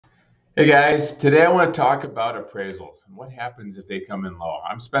Hey guys, today I want to talk about appraisals and what happens if they come in low.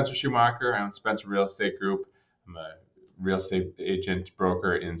 I'm Spencer Schumacher. I own Spencer Real Estate Group. I'm a real estate agent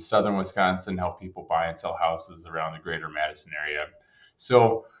broker in southern Wisconsin, help people buy and sell houses around the greater Madison area.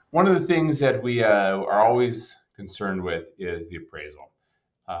 So, one of the things that we are always concerned with is the appraisal.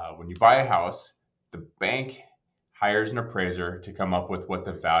 When you buy a house, the bank hires an appraiser to come up with what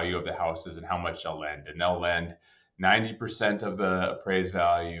the value of the house is and how much they'll lend. And they'll lend 90% of the appraised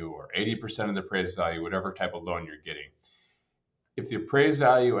value or 80% of the appraised value, whatever type of loan you're getting. If the appraised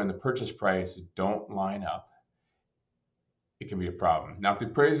value and the purchase price don't line up, it can be a problem. Now, if the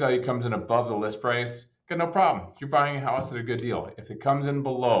appraised value comes in above the list price, got no problem. You're buying a house at a good deal. If it comes in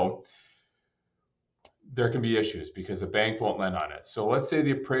below, there can be issues because the bank won't lend on it. So let's say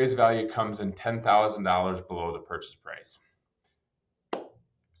the appraised value comes in $10,000 below the purchase price.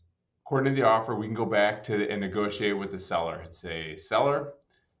 According to the offer, we can go back to and negotiate with the seller and say, seller,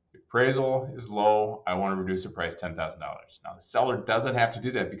 the appraisal is low. I want to reduce the price $10,000. Now the seller doesn't have to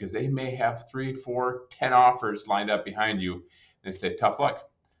do that because they may have 3, 4, 10 offers lined up behind you. And they say, tough luck.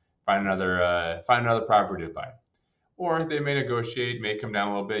 Find another property to buy. Or they may negotiate, may come down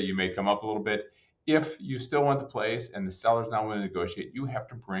a little bit. You may come up a little bit. If you still want the place and the seller's not willing to negotiate, you have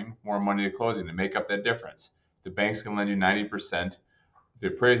to bring more money to closing to make up that difference. The bank's going to lend you 90% the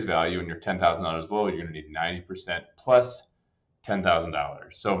appraised value and you're $10,000 low, you're going to need 90% plus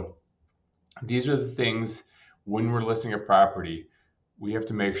 $10,000. So these are the things when we're listing a property, we have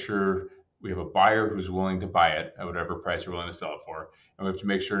to make sure we have a buyer who's willing to buy it at whatever price you're willing to sell it for. And we have to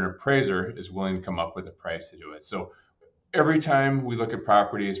make sure an appraiser is willing to come up with a price to do it. So every time we look at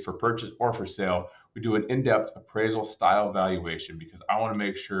properties for purchase or for sale, we do an in-depth appraisal style valuation because I want to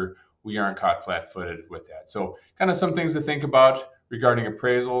make sure we aren't caught flat-footed with that. So kind of some things to think about regarding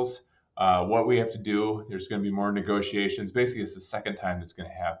appraisals, what we have to do. There's going to be more negotiations. Basically, it's the second time it's going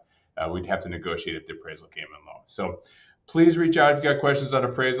to have. We'd have to negotiate if the appraisal came in low. So please reach out if you got questions on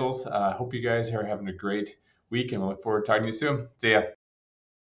appraisals. Hope you guys are having a great week and we look forward to talking to you soon. See ya.